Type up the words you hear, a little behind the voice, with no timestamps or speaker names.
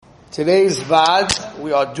Today's Vad,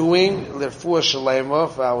 we are doing L'Refuah Shalema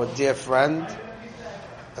for our dear friend,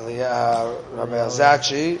 Rabbi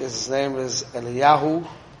Azachi. His name is Eliyahu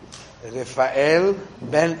Rafael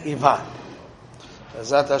Ben Ivan.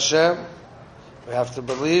 Bezat Hashem, we have to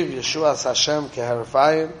believe Yeshua's Hashem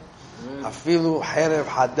keharafayim. Afilu Herev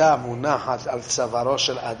Hada Munachat al Tzavaro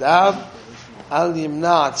Shel Adam al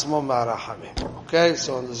Yimna Atzmo Ma'arachamim. Okay,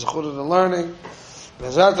 so in the Zechut of the learning,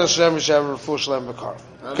 Bezat Hashem, we shall have L'Refuah Shalema B'Karv.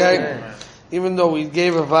 Okay? Amen. Even though we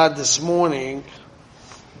gave a Vad this morning,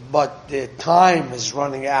 but the time is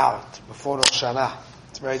running out before Rosh Hashana.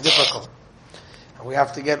 It's very difficult. And we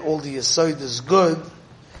have to get all the Yesodis good,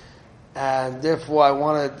 and therefore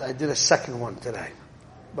I did a second one today.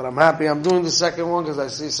 But I'm happy I'm doing the second one because I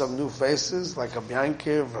see some new faces, like Rabbi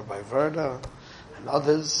Yankiv, Rabbi Verda, and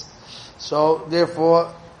others. So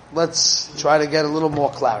therefore, let's try to get a little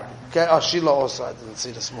more clarity. Okay? Oh, Sheila also I didn't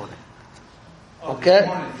see this morning. Okay?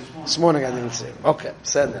 This morning I didn't see him. Okay,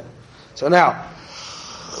 said that. So now,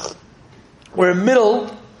 we're in the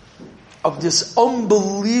middle of this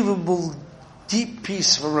unbelievable deep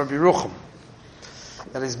piece from Rabbi Rucham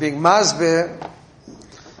that is being masbeh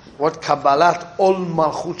what Kabbalat Ol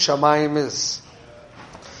Malchut Shamayim is.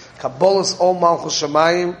 Kabbalah's Ol Malchut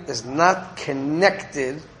Shamayim is not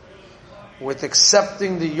connected with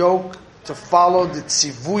accepting the yoke to follow the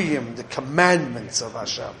tzivuyim, the commandments of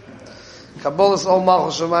Hashem. Kabbalah's Ol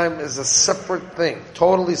Malchut Shamayim is a separate thing,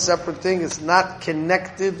 totally separate thing. It's not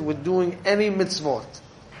connected with doing any mitzvot.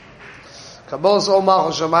 Kabbalah's Ol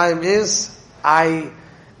Malchut Shamayim is, I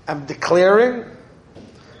am declaring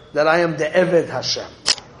that I am the Eved Hashem.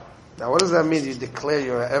 Now what does that mean? You declare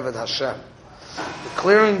you're an Eved Hashem.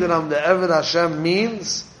 Declaring that I'm the Eved Hashem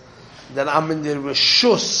means that I'm in the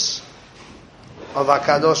Rishus of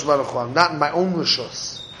HaKadosh Baruch Hu. I'm not in my own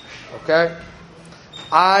Rishus. Okay?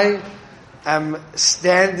 I am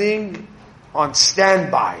standing on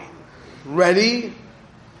standby, ready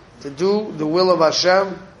to do the will of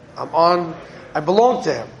Hashem. I belong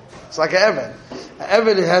to Him. It's like an Eved. An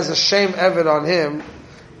Eved has a shame Eved on him,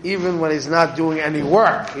 even when he's not doing any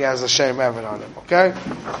work, he has a shame Eved on him, okay?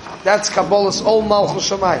 That's Kabbalah's Ol Malchut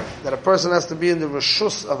Shamayim, that a person has to be in the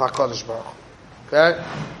Rishus of HaKadosh Baruch Hu, okay?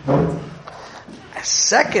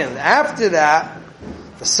 Second, after that,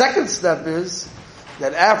 the second step is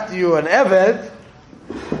that after you're an Eved,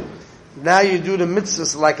 now you do the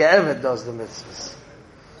mitzvahs like an Eved does the mitzvahs.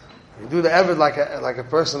 You do the Eved like a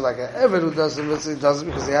person, like an Eved who does the mitzvah, he does it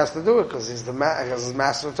because he has to do it, because because his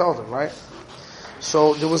master told him, right?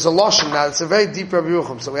 So there was a lashon. Now it's a very deep Rabbi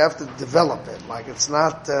Rucham, so we have to develop it. Like it's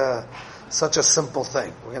not such a simple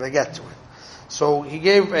thing. We're going to get to it. So he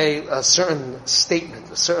gave a certain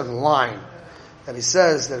statement, a certain line, that he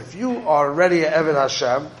says that if you are already an Eved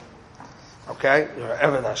Hashem, okay, you're an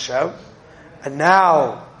Eved Hashem, and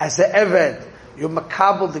now as an Eved you're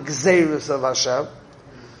makabel the Gezeiros of Hashem.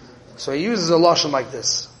 So he uses a lashon like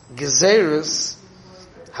this: Gezeiros.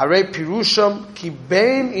 Harei pirusham ki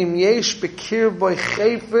bein im yesh bekir boy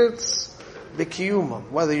chayfetz bekiyumam.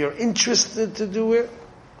 Whether you're interested to do it,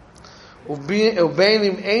 ubein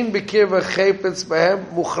im ein bekir boy chayfetz behem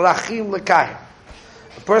muchrachim lekayim.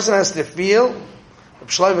 A person has to feel,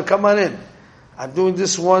 Shlomo, come on in. I'm doing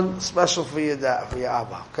this one special for your dad, for your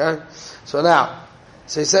Abba. Okay? So now,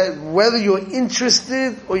 so he said, whether you're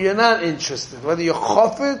interested or you're not interested, whether you're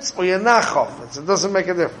chofetz or you're not chofetz, it doesn't make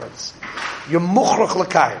a difference. You're muchrach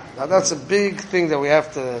l'kayim. Now that's a big thing that we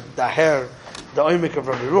have to daher the oimik of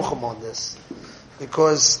Rabbi Rucham on this.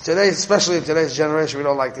 Because today, especially in today's generation, we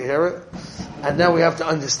don't like to hear it. And now we have to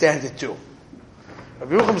understand it too.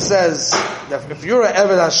 Rabbi Rucham says that if you're an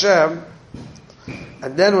Eved Hashem,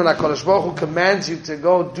 and then when HaKadosh Baruch Hu commands you to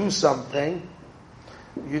go do something,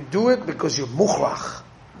 you do it because you're mukhrach.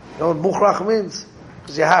 You know what mukhrach means?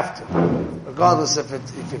 Because you have to. Regardless if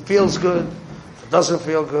it feels good, if it doesn't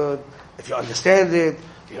feel good, if you understand it,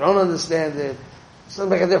 if you don't understand it, it doesn't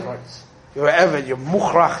make a difference. You're an Eved, you're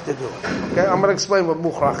mukhrach to do it. Okay? I'm going to explain what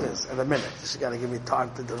mukhrach is in a minute. Just got to give me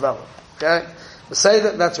time to develop. Okay? But say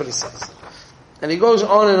that's what he says. And he goes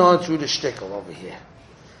on and on through the shtickle over here.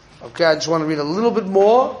 Okay, I just want to read a little bit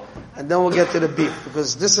more, and then we'll get to the beef,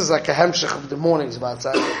 because this is like a hemshech of the mornings, but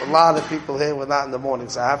a lot of people here were not in the morning,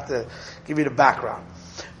 so I have to give you the background.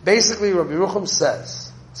 Basically, Rabbi Rucham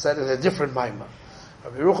said in a different maimah,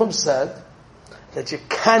 Rabbi Rucham said that you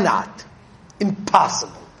cannot,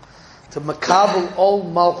 impossible, to makabel Ol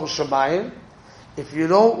Malchut Shamayim if you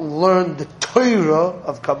don't learn the Torah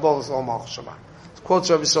of Kabbalah's Ol Malchut Shamayim. It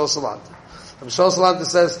quotes Rabbi Yisrael Salanta. Rabbi Yisrael Salanta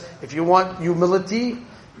says, if you want humility,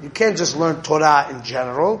 you can't just learn Torah in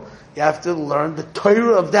general. You have to learn the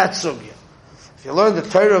Torah of that sugya. If you learn the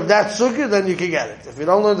Torah of that sugya, then you can get it. If you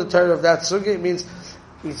don't learn the Torah of that sugya, it means,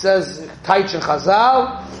 he says, Taich and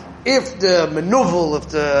Chazal, if the menuvel, if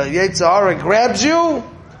the Yetzer Hara grabs you,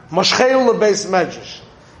 Moshcheu lebeis medrash.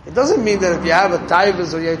 It doesn't mean that if you have a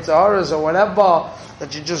taivas or Yetzer Haras or whatever,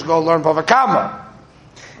 that you just go learn Bava Kama.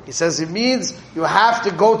 He says it means you have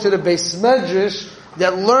to go to the beis medrash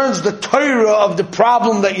that learns the Torah of the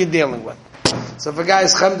problem that you're dealing with. So if a guy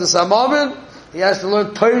is Chemdas Hamamin, he has to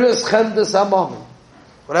learn Torah's Chemdas Hamamin.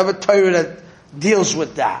 Whatever Torah that deals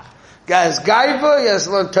with that. Guy is Gaiva, he has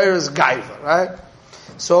to learn Torah's Gaiva, right?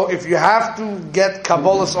 So if you have to get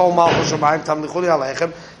Kabbalah's Ol Malchus Shamayim, Tamlichuni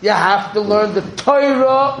Aleichem, you have to learn the Torah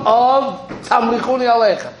of Tamlichuni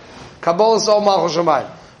Aleichem. Kabbalah's Ol Malchus Shamayim.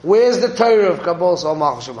 Where's the Torah of Kabbalah's Ol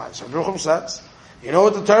Malchus Shamayim? So Rucham says, you know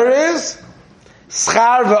what the Torah is?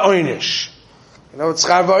 Schar v'oinish. You know what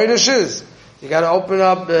Schar v'oinish is? You got to open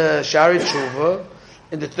up Shari Tshuva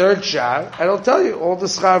in the third Shar, and it'll tell you all the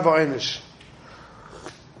Schar v'oinish.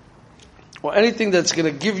 Or anything that's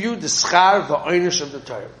going to give you the Schar v'oinish of the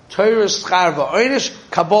Torah. Torah is Schar v'oinish,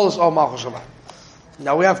 Kabbalah's Ol Malchus Shamayim.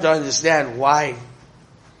 Now we have to understand why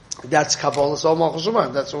that's Kabbalah's Ol Malchus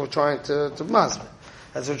Shamayim. That's what we're trying to mazman.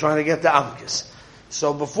 That's what we're trying to get the Amkis.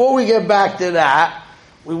 So before we get back to that,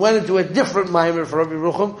 we went into a different Maimer for Rabbi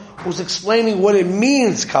Rucham, who's explaining what it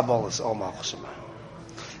means Kabbalah's Ol Malchus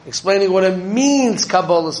Shamayim. Explaining what it means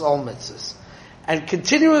Kabbalah's Ol Mitzvahs. And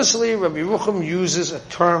continuously Rabbi Rucham uses a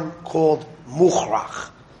term called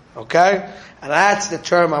Mukhrach. Okay? And that's the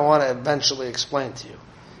term I want to eventually explain to you.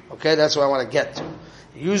 Okay? That's what I want to get to.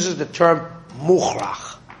 He uses the term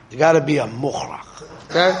Mukhrach. You got to be a Mukhrach.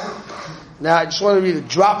 Okay? Now I just want to read a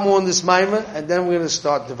drop more on this Maimon, and then we're going to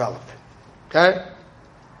start developing. Okay?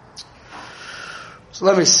 So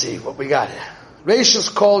let me see what we got here.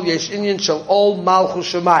 Reishis kol yesh inyan shel ol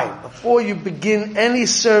malchus shamayim. Before you begin any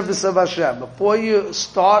service of Hashem, before you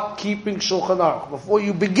start keeping Shulchan Aruch, before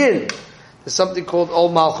you begin, there's something called ol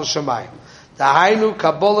malchus shamayim. Dahainu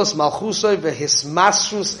kabbalas malchusay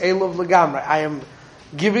vehismasrus elov legamre. I am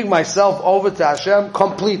giving myself over to Hashem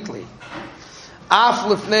completely. Af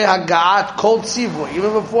lifnei hagaat kol tzivu,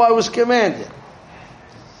 even before I was commanded.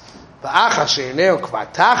 V'achas she'eneu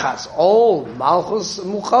kvar tachas ol malchus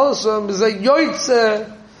muchalasam is a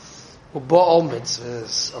yoytze u'ba'ol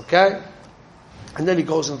mitzvahs. Okay? And then he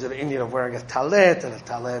goes into the Indian of wearing a talet, and a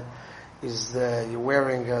talet is you're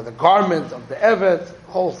wearing the garment of the evet,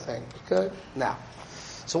 whole thing. Okay? Now,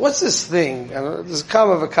 so what's this thing? And there's a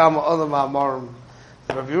kama v'kama other ma'amarim.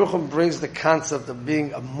 Rabbi Yerucham brings the concept of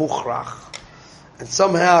being a mukhrach, and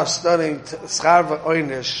somehow studying schar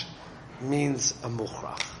v'oinish means a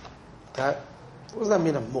mukhrach. Okay? What does that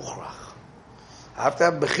mean, a mukhrach? I have to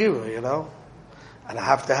have bechira, you know, and I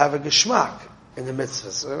have to have a geschmack in the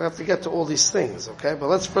mitzvahs. So I have to get to all these things, okay? But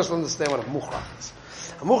let's first understand what a mukhrach is.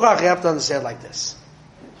 A mukhrach you have to understand like this.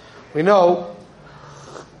 We know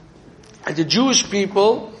that the Jewish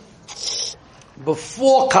people,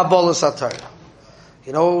 before Kabbalah Satorah,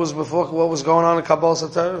 you know what was going on in Kabbalah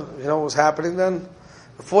Satorah? You know what was happening then?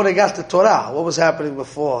 Before they got the Torah, what was happening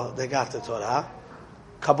before they got the Torah?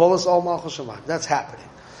 Kabbalah's Ol Malchus Shamayim. That's happening.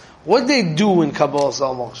 What they do in Kabbalah's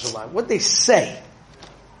Ol Malchus Shamayim? What they say?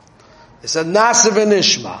 They said Nasa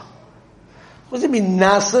v'nishma. What does it mean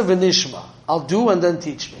Nasa v'nishma? I'll do and then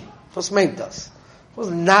teach me. What's meant does? What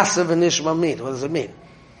does Nasa v'nishma mean? What does it mean?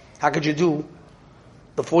 How could you do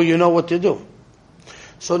before you know what to do?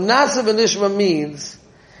 So Nasa v'nishma means,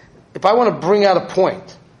 if I want to bring out a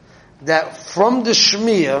point, that from the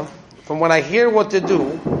Shmiya, from when I hear what to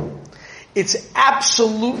do, it's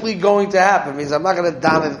absolutely going to happen. It means I'm not going to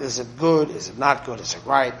down it. Is it good? Is it not good? Is it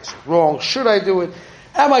right? Is it wrong? Should I do it?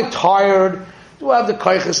 Am I tired? Do I have the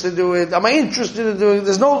koiches to do it? Am I interested in doing it?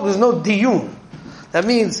 There's no diyun. That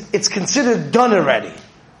means it's considered done already.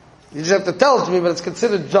 You just have to tell it to me, but it's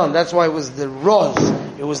considered done. That's why it was the roz.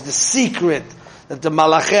 It was the secret that the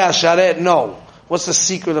malachei hasharet know. What's the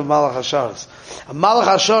secret of malach hasharet? A malach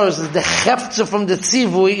hasharet is the cheftza from the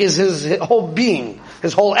tzivui, is his whole being,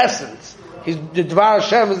 his whole essence. The Dvar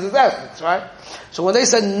Hashem is his essence, right? So when they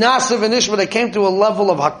said Nasa v'nishma, they came to a level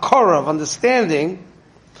of hakara, of understanding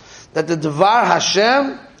that the Dvar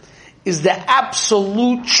Hashem is the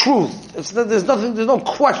absolute truth. There's no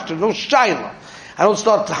question, no shayla. I don't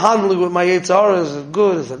start handling with my Yetzer Hara. Is it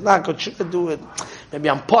good? Is it not good? Should I do it? Maybe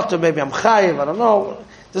I'm potter, maybe I'm chayiv, I don't know.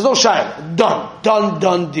 There's no shayla.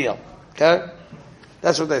 Done deal. Okay?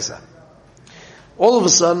 That's what they said. All of a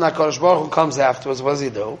sudden, HaKadosh Baruch Hu comes afterwards. What does he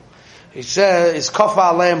do? He says, "It's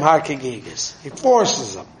kafa aleim har kegigis." He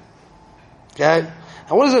forces them. Okay?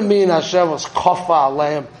 And what does it mean? Hashem was kafa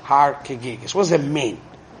aleim har kegigis. What does it mean?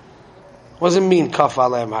 What does it mean, kafa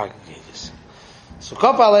aleim har kegigis? So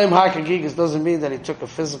Kaf Aleim Har Kagigas doesn't mean that he took a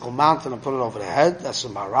physical mountain and put it over the head. That's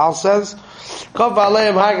what Maharal says. Kaf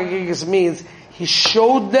Aleim Har Kagigas means he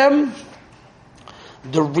showed them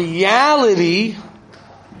the reality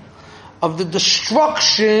of the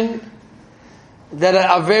destruction that an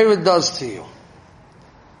Avera does to you.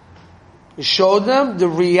 He showed them the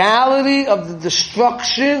reality of the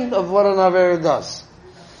destruction of what an Avera does.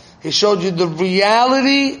 He showed you the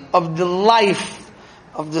reality of the life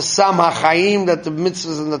of the Sam HaChaim that the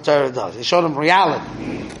mitzvahs in the Torah does. He showed them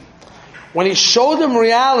reality. When he showed them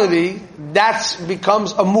reality, that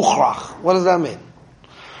becomes a mukhrach. What does that mean?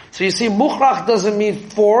 So you see, mukhrach doesn't mean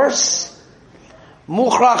force.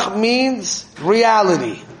 Mukhrach means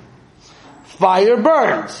reality. Fire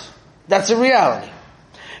burns. That's a reality.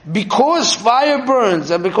 Because fire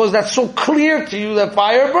burns, and because that's so clear to you that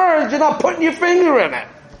fire burns, you're not putting your finger in it.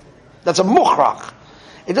 That's a mukhrach.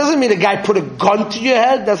 It doesn't mean a guy put a gun to your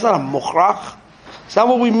head. That's not a mukhrach. It's not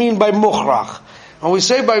what we mean by mukhrach. When we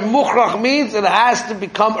say by mukhrach means it has to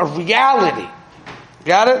become a reality.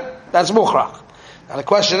 Got it? That's mukhrach. Now the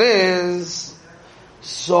question is,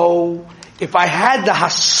 so if I had the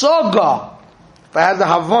hasaga, if I had the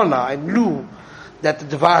havana, I knew that the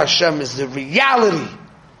Devar Hashem is the reality.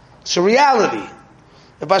 It's a reality.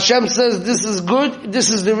 If Hashem says this is good,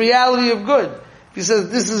 this is the reality of good. If He says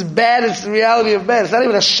this is bad, it's the reality of bad. It's not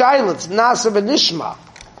even a shayla, it's nasa v'nishma.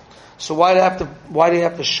 So why do you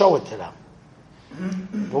have to show it to them?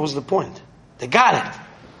 What was the point? They got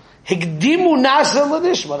it. Higdimu nasa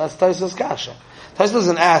v'nishma. That's Taisa's kasha. Taisa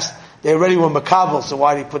doesn't ask, they already were makabel, so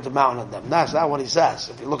why did he put the mountain on them? That's not what he says.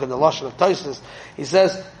 If you look at the lashon of Taisa, he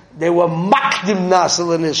says, they were makdim nasa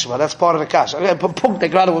l'nishma. That's part of the kasha. Okay, they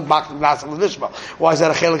got it with makdim nasa l'nishma. Why is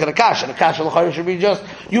that a chelik of the kasha? The kasha l'chayim should be just,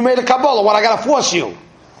 you made a kabbalah, what I gotta force you?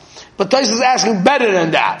 But Taisa is asking better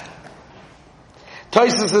than that.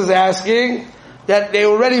 Taisa is asking that they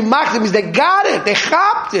already makdim, means they got it, they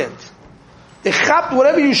chapped it. They chapped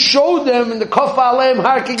whatever you showed them in the Kaf Aleim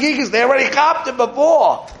Har Kigigis, they already chapped it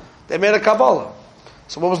before. They made a kabbalah.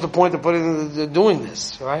 So what was the point of doing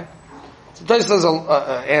this, right? So Taisa's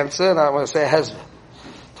answer, and I want to say a hezbollah.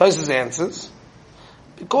 Taisa's answers,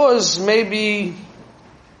 because maybe,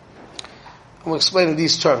 I'm explaining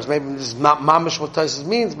these terms, maybe this is not mamish what Taisa's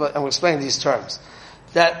means, but I'm explaining these terms.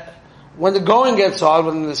 That when the going gets hard,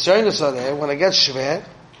 when the shaynas are there, when it gets shver,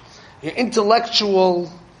 your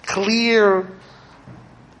intellectual, clear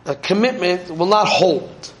commitment will not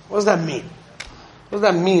hold. What does that mean? What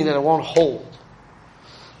does that mean that it won't hold?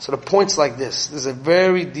 So the point's like this. This is a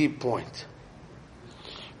very deep point.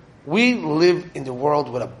 We live in the world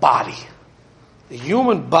with a body. The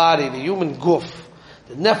human body, the human guf,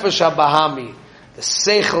 the nefesh habahami, the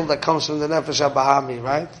seichel that comes from the nefesh habahami,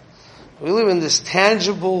 right? We live in this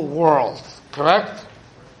tangible world, correct?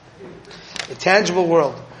 The tangible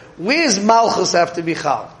world. Where's Malchus have to be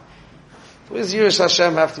chal? Where's Yiras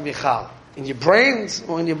Hashem have to be chal? In your brains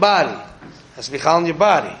or in your body? It has to be chal in your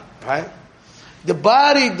body, right? The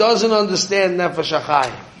body doesn't understand nefesh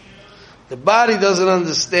hachayim. The body doesn't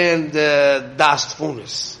understand das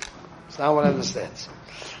tfunis. It's not what it understands.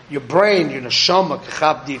 Your brain, your neshama,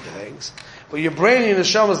 kachab deep things. But your brain, your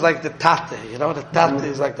neshama is like the tate. You know, the tate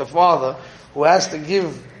is like the father who has to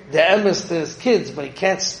give the emes to his kids, but he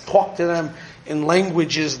can't talk to them in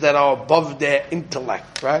languages that are above their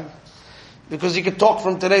intellect, right? Because you can talk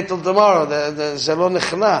from today till tomorrow, the zelon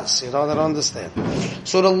nechnas, you know, they don't understand.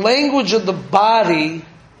 So the language of the body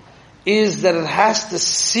is that it has to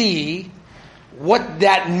see what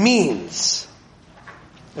that means.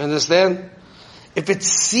 You understand? If it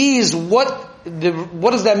sees what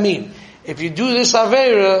does that mean? If you do this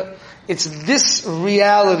Avera, it's this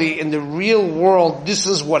reality in the real world, this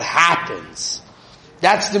is what happens.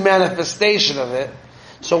 That's the manifestation of it.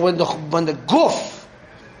 So when the guf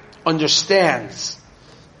understands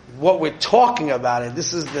what we're talking about, and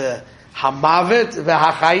this is the hamavet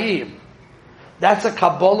v'hachayim, that's a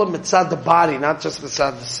kabbalah mitzad the body, not just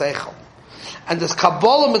mitzad the seichel. And this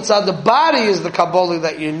kabbalah mitzad the body is the kabbalah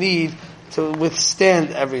that you need to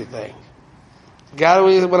withstand everything. Got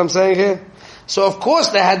what I'm saying here? So of course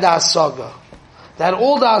they had the hasaga. They had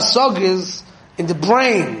all the hasagas in the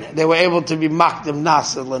brain. They were able to be makdim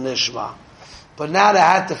nasa l'nishma. But now they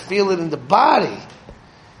had to feel it in the body.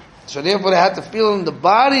 So therefore they had to feel it in the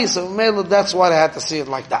body, so maybe that's why they had to see it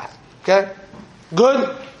like that. Okay?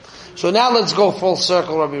 Good? So now let's go full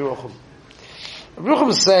circle, Rabbi Rucham. Rabbi Rucham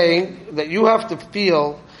is saying that you have to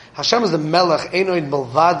feel, Hashem is the melech, Einoid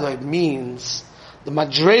Melvada, it means, the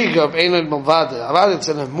madrega of Einoid Melvada, rather it's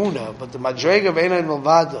an emunah, but the madrega of Einoid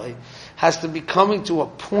Melvada has to be coming to a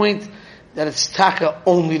point that it's taka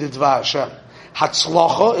only the Dvar Hashem.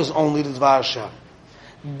 Hatzlocha is only the Dvar Hashem.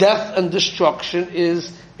 death and destruction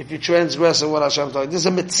is if you transgress what Hashem told you. This is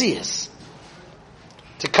a metzias.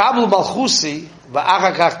 Tekabel malchusi,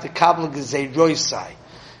 va'achakach tekabel gezeiroisai.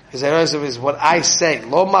 Gezeiroisai is what I say.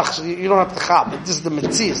 Lo mach, you don't have to chab. This is the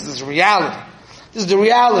metzias. This is reality. This is the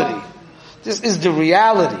reality. This is the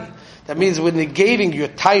reality. That means we're negating your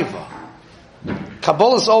taiva.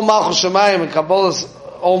 Kabbalah's all malchus shemayim and Kabbalah's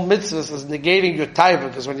all mitzvahs is negating your taiva,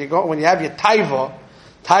 because when you have your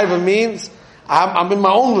taiva means I'm in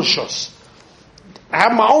my own rishos. I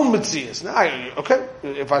have my own mitzias. Now, okay,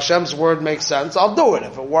 if Hashem's word makes sense, I'll do it.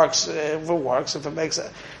 If it works, if it makes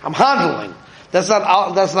sense, I'm handling. That's not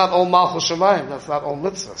all malchus shemayim. That's not all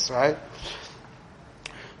mitzvahs, right?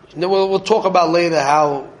 We'll talk about later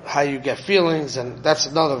how you get feelings, and that's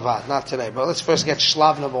another vad, not today. But let's first get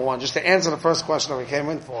shlav number one, just to answer the first question that we came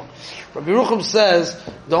in for. Rabbi Yerucham says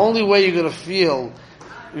the only way you're going to feel,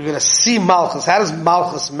 you're going to see malchus. How does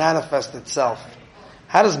malchus manifest itself?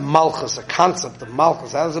 How does malchus, a concept of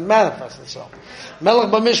malchus, how does it manifest itself? Melech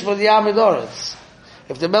b'mishpat yamid oretz.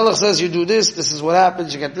 If the melech says you do this is what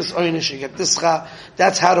happens. You get this oynish, you get this cha.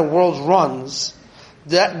 That's how the world runs.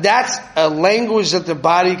 That's a language that the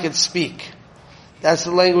body can speak. That's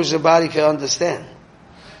the language the body can understand.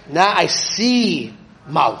 Now I see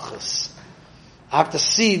malchus. I have to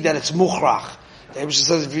see that it's mukhrach. The Rebbe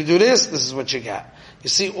says if you do this is what you got. You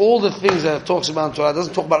see all the things that it talks about in Torah. It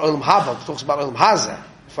doesn't talk about olam haba. It talks about olam hazeh.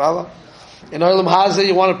 Follow? In olam hazeh,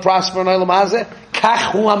 you want to prosper in olam hazeh?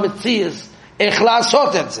 Kach hu hametzias. Ech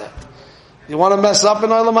la'asot et zeh. You want to mess up in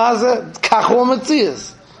olam hazeh? Kach hu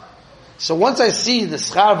hametzias. So once I see the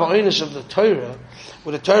schar v'oinish of the Torah,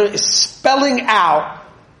 where the Torah is spelling out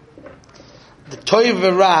the Torah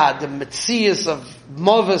v'ra, the metzias of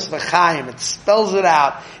Moves v'chaim, it spells it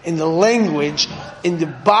out in the language, in the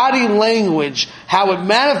body language, how it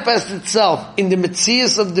manifests itself in the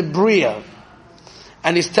metzias of the bria,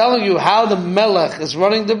 and he's telling you how the melech is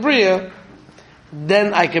running the bria,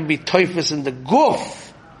 then I can be toifus in the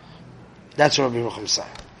guf. That's what Rabbi Yerucham said.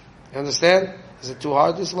 You understand? Is it too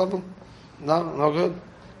hard, this level? No good?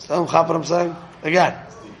 Still what I'm saying? Again.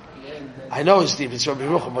 I know it's deep, it's Rabbi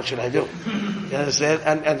Yerucham, what should I do? You understand?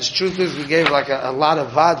 And the truth is, we gave like a lot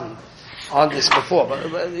of vadi on this before, but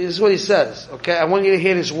this is what he says, okay? I want you to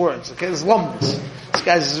hear his words, okay? It's lumdus. This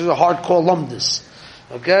guy's a hardcore lumdus.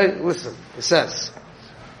 Okay? Listen, he says,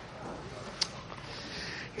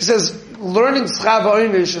 learning Schar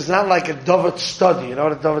v'Oinish is not like a David study. You know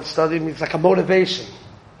what a David study means? Like a motivation.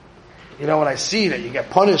 You know, when I see that you get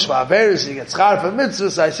punished for Averis, you get schar for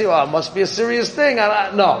mitzvahs, I say, well, it must be a serious thing.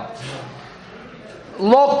 No.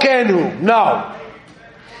 Lo kenu. No.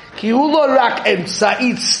 Ki hu lo rak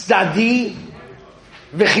emtsa'it stadi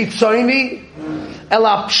v'chitzoini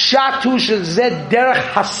ela pshatu shel zeh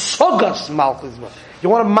derech hasogas malchus. You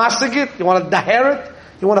want to masig it? You want to daher it?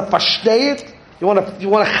 You want to fashtei it? You want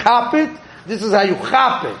to chap it? This is how you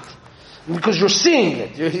chap it. Because you're seeing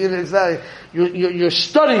it. You're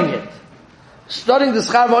studying it. Studying the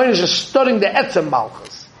Schar v'Oinish is studying the Etzem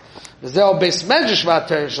Malchus. V'zeh beis medrash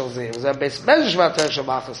v'ater shel zeh. V'zeh beis medrash v'ater shel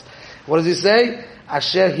Malchus. What does he say?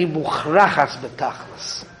 Asher hi muchrachas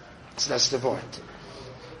betachlis. That's the word.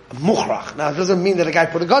 A muchrach. Now it doesn't mean that a guy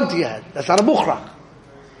put a gun to your head. That's not a muchrach.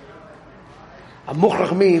 A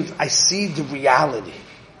muchrach means I see the reality.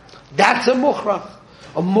 That's a muchrach.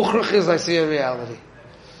 A muchrach is I see a reality.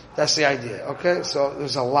 That's the idea, okay? So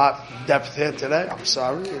there's a lot of depth here today. I'm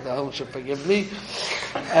sorry, the Elul should forgive me.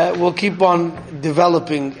 We'll keep on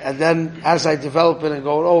developing, and then as I develop it and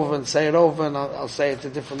go over and say it over, and I'll say it to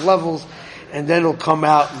different levels, and then it'll come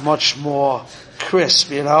out much more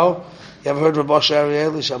crisp, you know? You ever heard Rabbi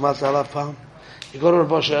Arieli, Shamat Alav Pam? You go to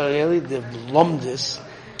Rabbi Arieli, the lumdis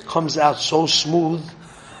comes out so smooth.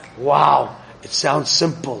 Wow, it sounds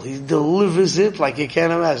simple. He delivers it like you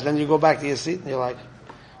can't imagine. Then you go back to your seat and you're like,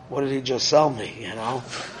 what did he just sell me, you know?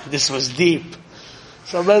 This was deep.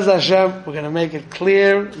 So, Bez Hashem, we're going to make it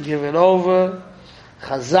clear, give it over,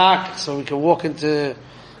 chazak, so we can walk into...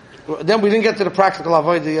 Then we didn't get to the practical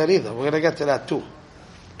avodah yet either. We're going to get to that too.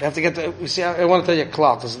 We have to get to... You see, I want to tell you a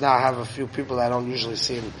klal, because now I have a few people that I don't usually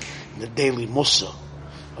see in the daily mussar.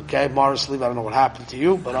 Okay? Morris Leave, I don't know what happened to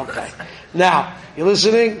you, but okay. Now, you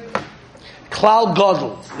listening? Klal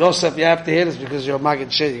Godel. Yosef, you have to hear this because you're a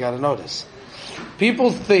Maggid Sheh, you got to know this.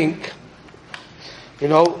 People think, you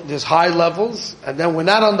know, there's high levels, and then we're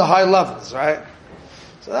not on the high levels, right?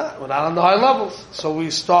 So we're not on the high levels, so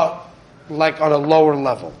we start like on a lower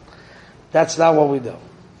level. That's not what we do.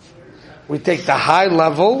 We take the high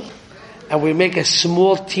level, and we make a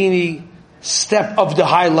small, teeny step of the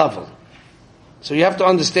high level. So you have to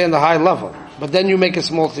understand the high level, but then you make a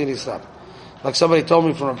small, teeny step. Like somebody told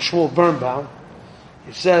me from Shmuel Birnbaum,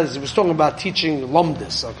 He says, he was talking about teaching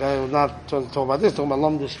Lomdis, okay? We're not talking about this, talking about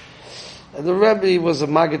Lomdis. And the Rebbe was a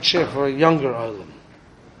Maggid Sheikh for a younger Olam.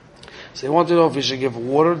 So he wanted to know if he should give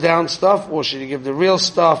watered down stuff, or should he give the real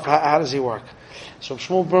stuff? How does he work? So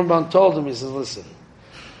Shmuel Birnbaum told him, he says, listen,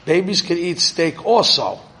 babies can eat steak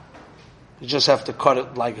also. You just have to cut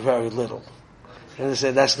it like very little. And they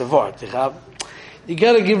said, that's the vart. You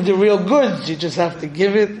gotta give the real goods, you just have to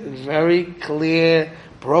give it very clear,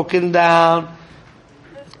 broken down,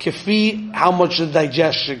 kafi, how much the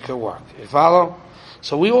digestion can work. You follow?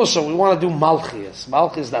 So we want to do malchias.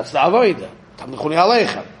 Malchias, that's the avodah. Tamlichuni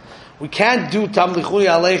aleichem. We can't do tamlichuni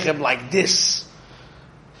aleichem like this.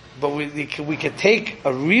 But we can take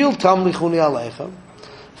a real tamlichuni aleichem,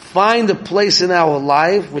 find a place in our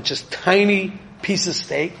life, which is tiny piece of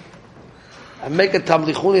steak, and make a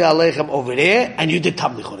tamlichuni aleichem over there, and you did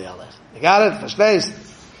tamlichuni aleichem. You got it? Verstehst?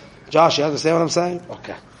 Josh, you understand what I'm saying?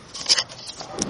 Okay.